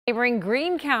Neighboring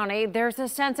Greene County, there's a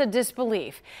sense of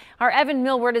disbelief. Our Evan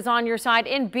Millward is on your side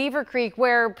in Beaver Creek,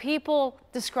 where people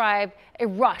describe a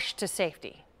rush to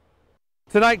safety.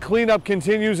 Tonight, cleanup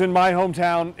continues in my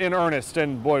hometown in earnest,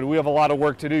 and boy, we have a lot of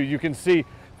work to do. You can see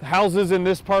houses in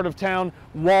this part of town,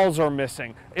 walls are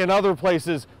missing. In other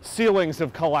places, ceilings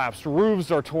have collapsed,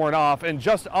 roofs are torn off, and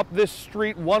just up this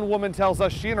street, one woman tells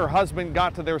us she and her husband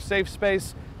got to their safe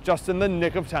space just in the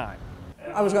nick of time.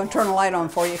 I was going to turn a light on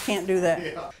for you. Can't do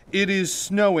that. It is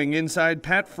snowing inside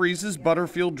Pat Freese's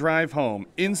Butterfield Drive home.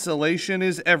 Insulation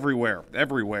is everywhere,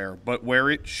 but where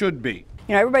it should be.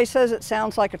 You know, everybody says it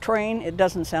sounds like a train. It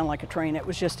doesn't sound like a train. It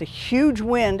was just a huge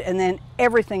wind and then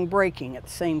everything breaking at the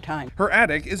same time. Her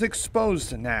attic is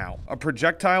exposed now. A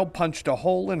projectile punched a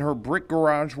hole in her brick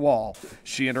garage wall.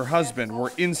 She and her husband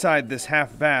were inside this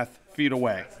half bath, feet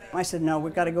away. I said, no,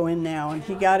 we've got to go in now. And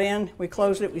he got in, we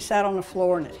closed it, we sat on the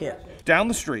floor, and it hit. Down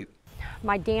the street.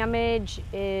 My damage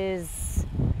is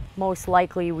most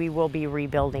likely we will be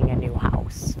rebuilding a new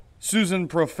house. Susan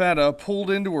Profeta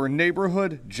pulled into her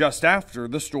neighborhood just after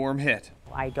the storm hit.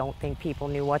 I don't think people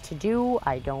knew what to do.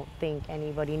 I don't think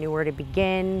anybody knew where to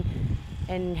begin.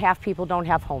 And half people don't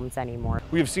have homes anymore.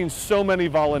 We have seen so many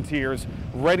volunteers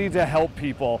ready to help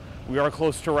people. We are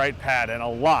close to Wright Pat, and a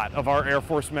lot of our Air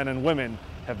Force men and women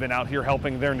have been out here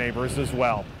helping their neighbors as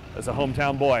well. As a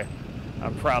hometown boy,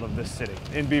 I'm proud of this city.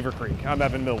 In Beaver Creek, I'm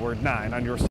Evan Millward, 9 on your side.